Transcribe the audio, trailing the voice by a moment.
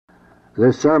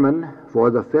The sermon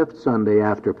for the fifth Sunday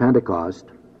after Pentecost,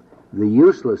 the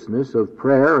uselessness of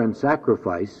prayer and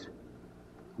sacrifice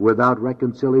without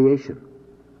reconciliation.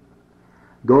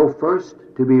 Go first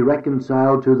to be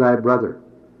reconciled to thy brother,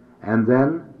 and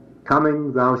then,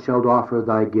 coming, thou shalt offer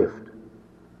thy gift.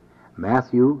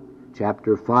 Matthew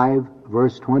chapter 5,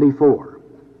 verse 24.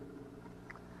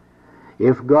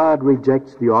 If God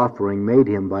rejects the offering made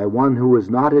him by one who is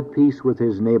not at peace with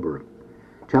his neighbor,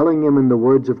 telling him in the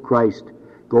words of Christ,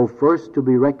 go first to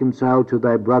be reconciled to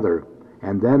thy brother,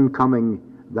 and then coming,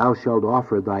 thou shalt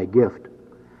offer thy gift,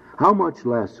 how much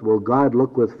less will God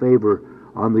look with favor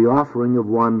on the offering of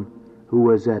one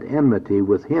who is at enmity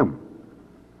with him?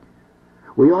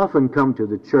 We often come to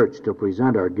the church to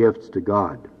present our gifts to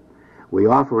God. We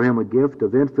offer him a gift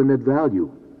of infinite value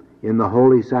in the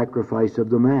holy sacrifice of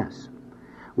the Mass.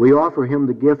 We offer him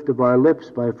the gift of our lips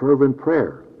by fervent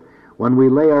prayer, when we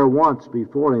lay our wants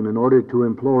before him in order to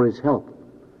implore his help.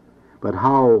 But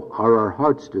how are our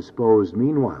hearts disposed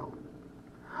meanwhile?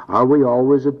 Are we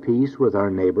always at peace with our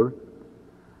neighbor?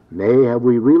 Nay, have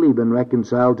we really been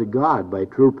reconciled to God by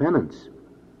true penance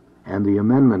and the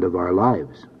amendment of our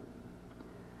lives?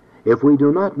 If we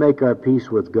do not make our peace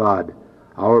with God,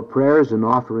 our prayers and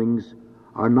offerings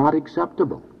are not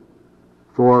acceptable.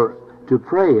 For to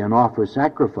pray and offer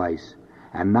sacrifice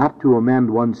and not to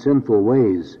amend one's sinful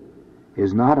ways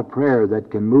is not a prayer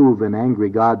that can move an angry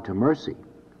God to mercy.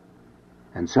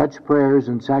 And such prayers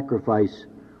and sacrifice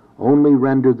only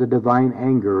render the divine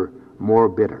anger more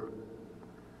bitter.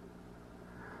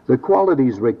 The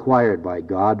qualities required by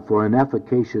God for an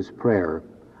efficacious prayer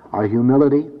are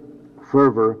humility,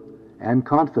 fervor, and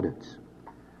confidence.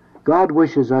 God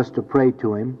wishes us to pray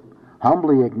to him,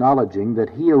 humbly acknowledging that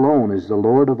he alone is the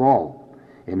Lord of all,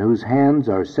 in whose hands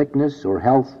are sickness or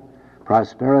health,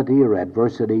 prosperity or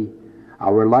adversity,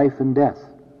 our life and death,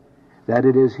 that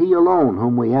it is he alone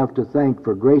whom we have to thank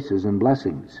for graces and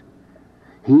blessings,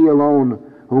 he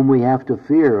alone whom we have to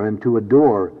fear and to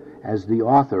adore as the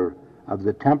author of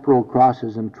the temporal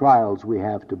crosses and trials we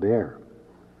have to bear.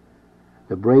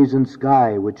 The brazen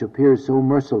sky which appears so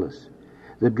merciless,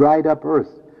 the dried up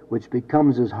earth which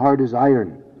becomes as hard as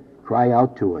iron, cry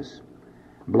out to us,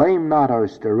 blame not our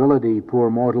sterility,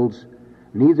 poor mortals,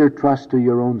 neither trust to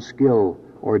your own skill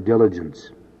or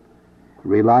diligence.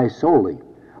 Rely solely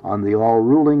on the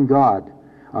all-ruling God,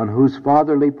 on whose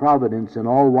fatherly providence and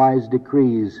all-wise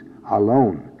decrees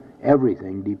alone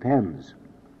everything depends.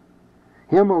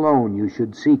 Him alone you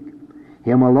should seek,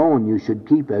 him alone you should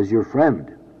keep as your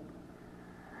friend.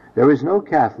 There is no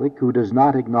Catholic who does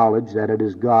not acknowledge that it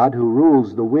is God who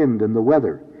rules the wind and the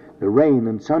weather, the rain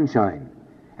and sunshine,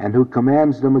 and who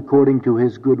commands them according to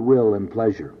his good will and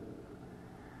pleasure.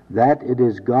 That it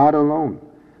is God alone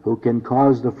who can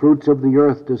cause the fruits of the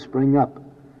earth to spring up.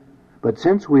 But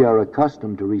since we are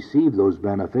accustomed to receive those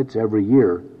benefits every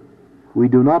year, we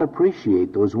do not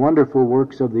appreciate those wonderful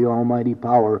works of the Almighty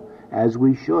Power as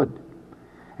we should,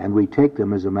 and we take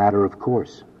them as a matter of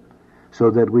course, so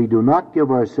that we do not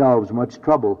give ourselves much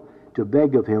trouble to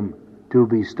beg of him to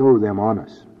bestow them on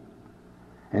us.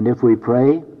 And if we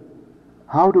pray,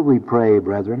 how do we pray,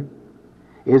 brethren?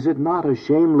 Is it not a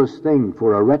shameless thing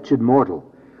for a wretched mortal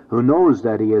who knows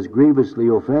that he has grievously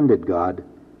offended God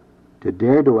to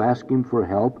dare to ask him for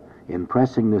help in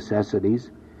pressing necessities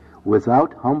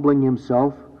without humbling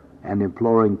himself and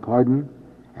imploring pardon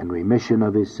and remission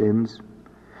of his sins,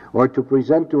 or to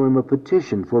present to him a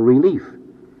petition for relief,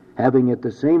 having at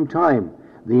the same time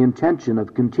the intention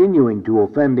of continuing to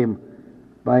offend him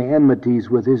by enmities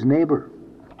with his neighbor?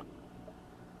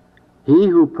 He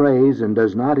who prays and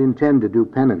does not intend to do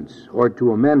penance or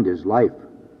to amend his life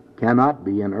cannot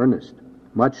be in earnest,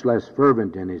 much less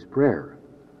fervent in his prayer.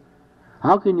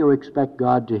 How can you expect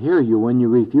God to hear you when you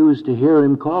refuse to hear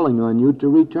him calling on you to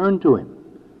return to him?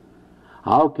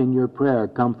 How can your prayer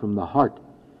come from the heart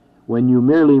when you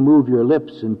merely move your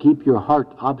lips and keep your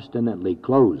heart obstinately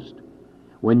closed,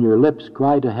 when your lips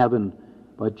cry to heaven,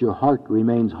 but your heart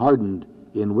remains hardened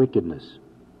in wickedness?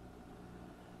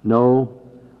 No,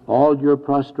 all your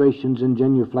prostrations and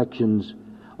genuflections,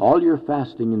 all your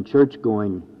fasting and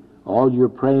church-going, all your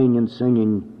praying and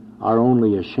singing are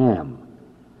only a sham.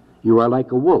 You are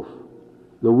like a wolf.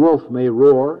 The wolf may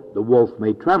roar, the wolf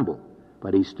may tremble,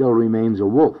 but he still remains a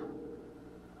wolf.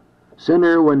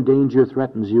 Sinner, when danger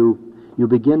threatens you, you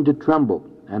begin to tremble,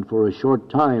 and for a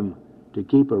short time to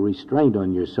keep a restraint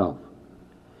on yourself.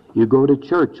 You go to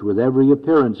church with every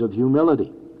appearance of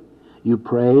humility. You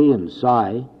pray and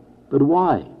sigh, but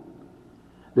why?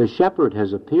 The shepherd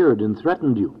has appeared and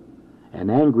threatened you. An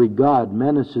angry God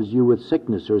menaces you with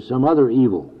sickness or some other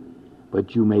evil,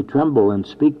 but you may tremble and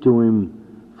speak to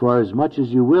him for as much as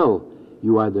you will.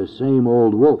 you are the same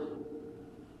old wolf.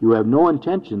 You have no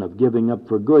intention of giving up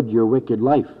for good your wicked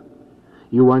life.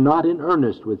 You are not in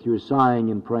earnest with your sighing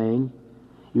and praying.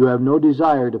 You have no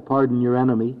desire to pardon your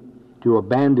enemy, to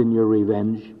abandon your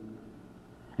revenge.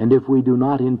 And if we do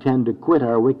not intend to quit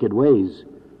our wicked ways,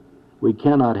 we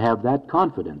cannot have that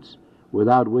confidence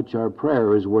without which our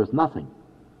prayer is worth nothing.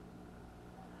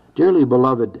 Dearly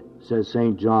beloved, says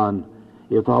St. John,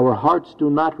 if our hearts do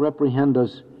not reprehend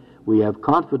us, we have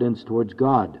confidence towards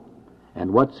God,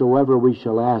 and whatsoever we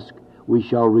shall ask, we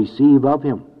shall receive of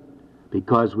him,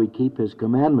 because we keep his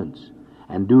commandments,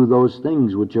 and do those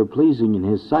things which are pleasing in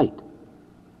his sight.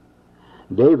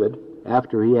 David,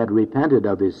 after he had repented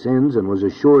of his sins and was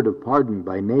assured of pardon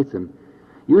by Nathan,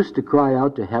 used to cry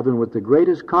out to heaven with the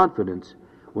greatest confidence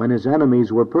when his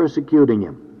enemies were persecuting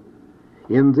him.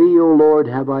 In thee, O Lord,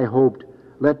 have I hoped,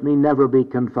 let me never be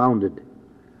confounded.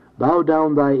 Bow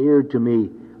down thy ear to me,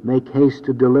 make haste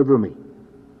to deliver me.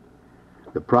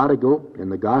 The prodigal in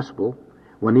the gospel,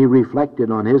 when he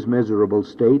reflected on his miserable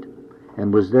state,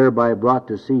 and was thereby brought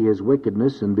to see his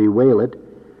wickedness and bewail it,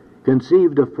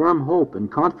 conceived a firm hope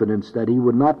and confidence that he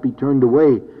would not be turned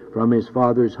away from his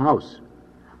father's house,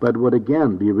 but would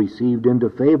again be received into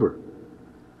favor.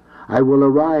 I will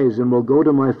arise and will go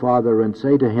to my father and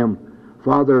say to him,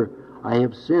 Father, I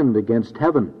have sinned against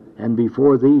heaven and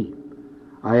before thee.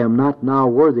 I am not now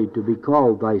worthy to be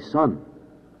called thy son.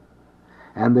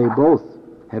 And they both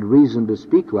had reason to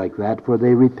speak like that, for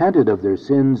they repented of their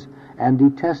sins and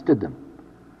detested them.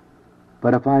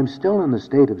 But if I'm still in the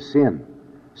state of sin,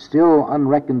 still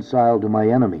unreconciled to my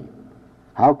enemy,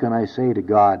 how can I say to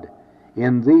God,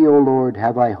 In thee, O Lord,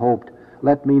 have I hoped,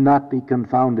 let me not be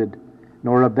confounded,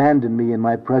 nor abandon me in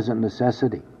my present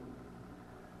necessity?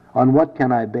 On what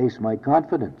can I base my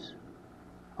confidence?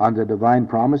 On the divine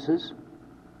promises?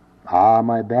 Ah,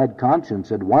 my bad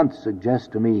conscience at once suggests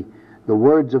to me the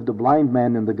words of the blind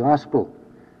man in the gospel.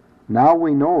 Now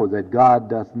we know that God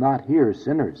doth not hear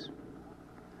sinners.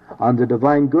 On the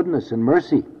divine goodness and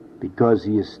mercy, because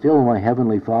he is still my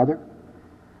heavenly Father.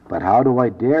 But how do I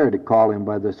dare to call him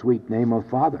by the sweet name of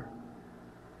Father?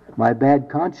 My bad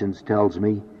conscience tells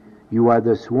me, you are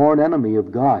the sworn enemy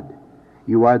of God.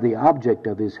 You are the object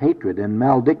of his hatred and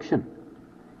malediction.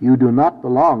 You do not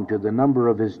belong to the number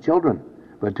of his children,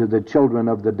 but to the children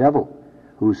of the devil,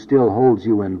 who still holds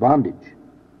you in bondage.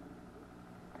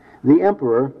 The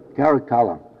emperor,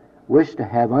 Caracalla, wished to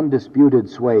have undisputed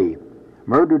sway,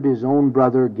 murdered his own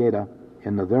brother Geta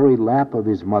in the very lap of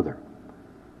his mother.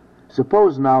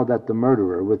 Suppose now that the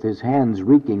murderer, with his hands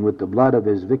reeking with the blood of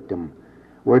his victim,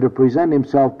 were to present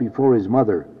himself before his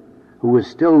mother, who was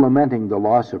still lamenting the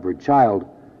loss of her child,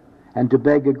 and to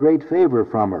beg a great favor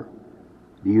from her.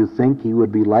 Do you think he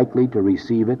would be likely to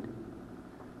receive it?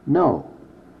 No.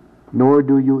 Nor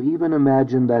do you even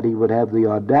imagine that he would have the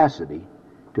audacity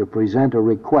to present a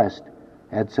request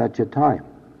at such a time.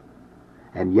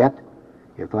 And yet,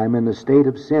 if I'm in a state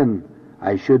of sin,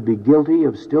 I should be guilty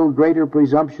of still greater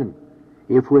presumption,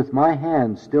 if with my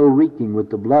hands still reeking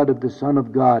with the blood of the Son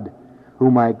of God,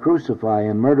 whom I crucify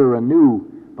and murder anew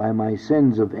by my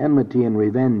sins of enmity and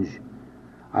revenge,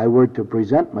 I were to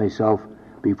present myself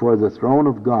before the throne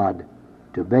of God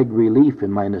to beg relief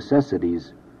in my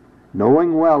necessities,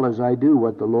 knowing well as I do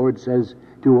what the Lord says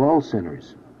to all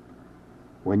sinners.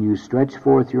 When you stretch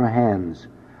forth your hands,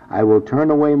 I will turn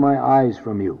away my eyes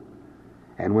from you,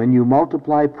 and when you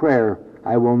multiply prayer,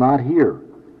 I will not hear,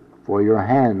 for your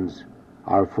hands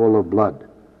are full of blood.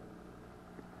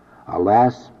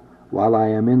 Alas, while I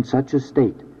am in such a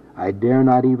state, I dare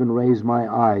not even raise my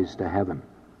eyes to heaven.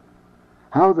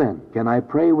 How then can I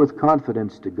pray with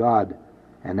confidence to God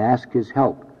and ask his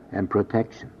help and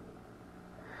protection?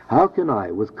 How can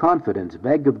I with confidence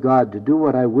beg of God to do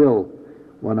what I will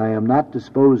when I am not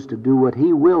disposed to do what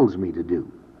he wills me to do?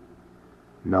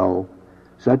 No,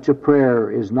 such a prayer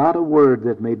is not a word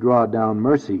that may draw down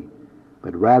mercy,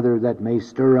 but rather that may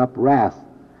stir up wrath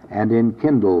and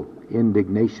enkindle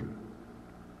indignation.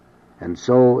 And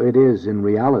so it is in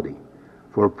reality,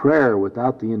 for prayer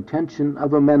without the intention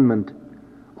of amendment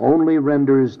only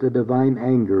renders the divine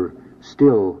anger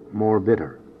still more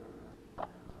bitter.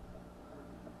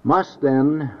 Must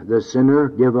then the sinner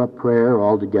give up prayer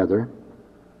altogether?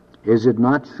 Is it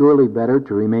not surely better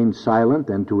to remain silent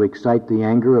than to excite the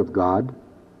anger of God?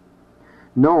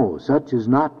 No, such is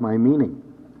not my meaning.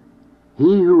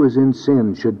 He who is in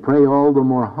sin should pray all the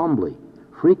more humbly,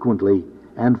 frequently,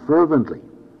 and fervently.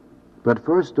 But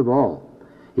first of all,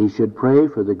 he should pray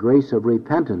for the grace of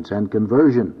repentance and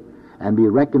conversion, and be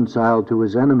reconciled to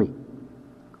his enemy.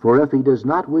 For if he does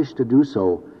not wish to do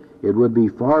so, it would be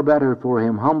far better for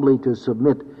him humbly to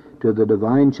submit to the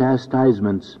divine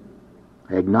chastisements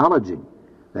acknowledging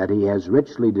that he has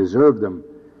richly deserved them,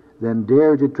 than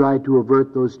dare to try to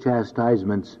avert those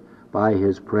chastisements by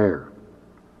his prayer.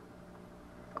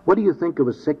 What do you think of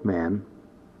a sick man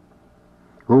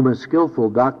whom a skillful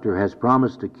doctor has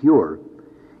promised to cure,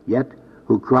 yet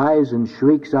who cries and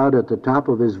shrieks out at the top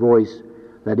of his voice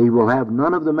that he will have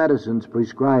none of the medicines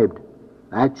prescribed,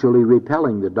 actually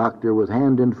repelling the doctor with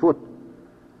hand and foot?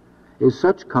 Is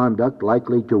such conduct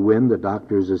likely to win the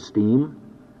doctor's esteem?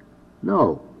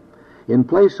 No. In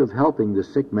place of helping the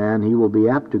sick man, he will be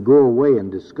apt to go away in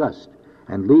disgust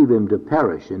and leave him to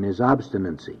perish in his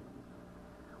obstinacy.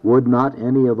 Would not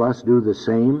any of us do the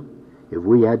same if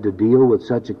we had to deal with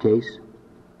such a case?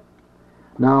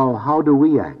 Now, how do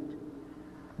we act?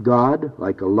 God,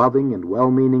 like a loving and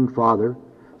well-meaning father,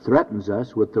 threatens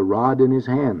us with the rod in his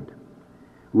hand.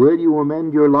 Will you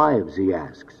amend your lives, he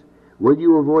asks. Will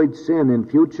you avoid sin in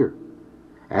future?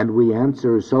 And we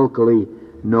answer sulkily,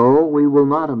 no, we will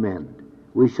not amend.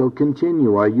 We shall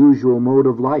continue our usual mode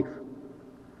of life.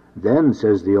 Then,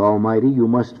 says the Almighty, you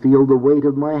must feel the weight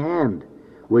of my hand,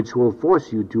 which will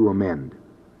force you to amend.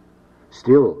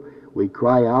 Still, we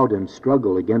cry out and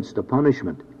struggle against the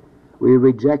punishment. We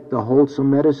reject the wholesome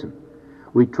medicine.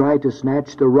 We try to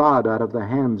snatch the rod out of the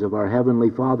hands of our Heavenly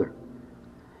Father.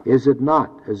 Is it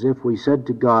not as if we said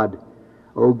to God,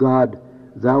 O God,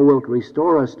 thou wilt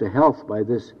restore us to health by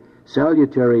this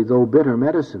salutary though bitter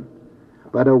medicine,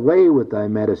 but away with thy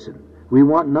medicine. We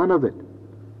want none of it.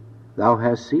 Thou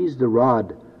hast seized the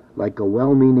rod like a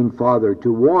well-meaning father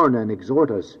to warn and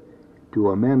exhort us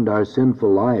to amend our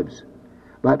sinful lives.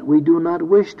 But we do not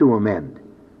wish to amend.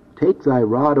 Take thy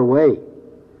rod away.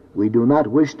 We do not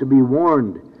wish to be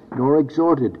warned, nor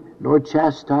exhorted, nor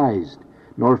chastised,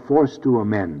 nor forced to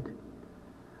amend.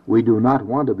 We do not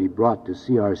want to be brought to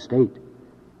see our state.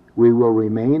 We will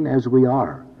remain as we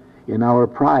are, in our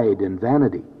pride and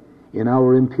vanity, in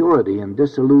our impurity and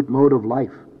dissolute mode of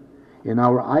life, in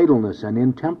our idleness and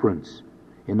intemperance,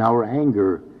 in our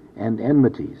anger and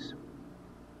enmities.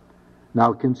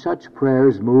 Now, can such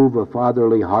prayers move a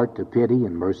fatherly heart to pity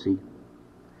and mercy?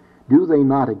 Do they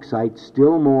not excite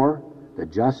still more the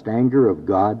just anger of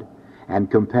God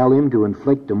and compel him to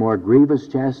inflict a more grievous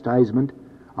chastisement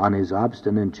on his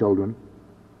obstinate children?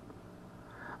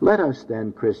 Let us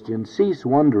then, Christians, cease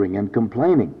wondering and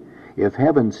complaining if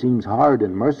heaven seems hard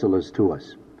and merciless to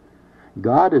us.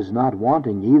 God is not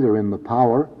wanting either in the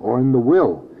power or in the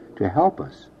will to help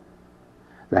us.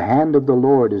 The hand of the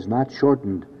Lord is not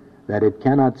shortened that it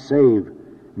cannot save,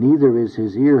 neither is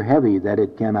his ear heavy that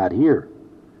it cannot hear.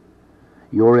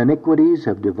 Your iniquities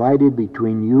have divided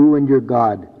between you and your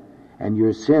God, and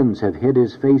your sins have hid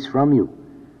his face from you,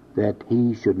 that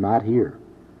he should not hear.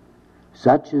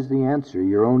 Such is the answer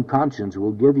your own conscience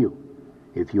will give you,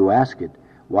 if you ask it,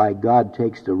 why God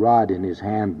takes the rod in his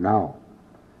hand now.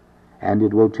 And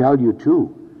it will tell you,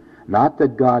 too, not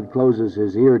that God closes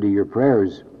his ear to your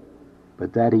prayers,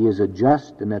 but that he is a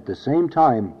just and at the same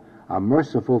time a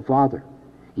merciful Father,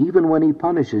 even when he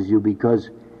punishes you because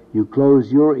you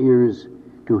close your ears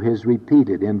to his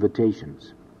repeated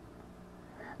invitations.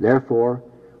 Therefore,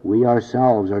 we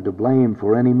ourselves are to blame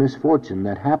for any misfortune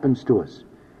that happens to us,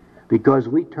 because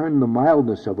we turn the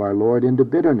mildness of our Lord into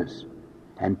bitterness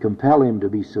and compel him to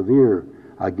be severe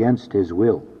against his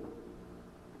will.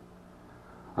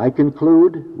 I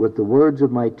conclude with the words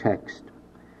of my text.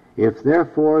 If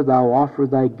therefore thou offer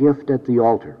thy gift at the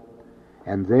altar,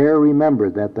 and there remember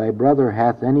that thy brother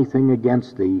hath anything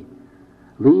against thee,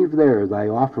 leave there thy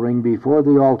offering before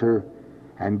the altar,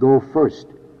 and go first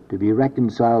to be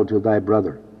reconciled to thy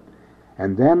brother,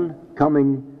 and then,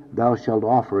 coming, thou shalt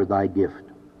offer thy gift.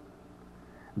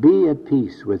 Be at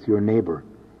peace with your neighbor,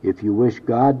 if you wish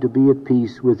God to be at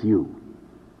peace with you.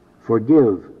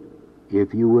 Forgive,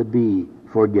 if you would be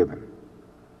forgiven.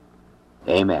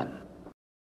 Amen.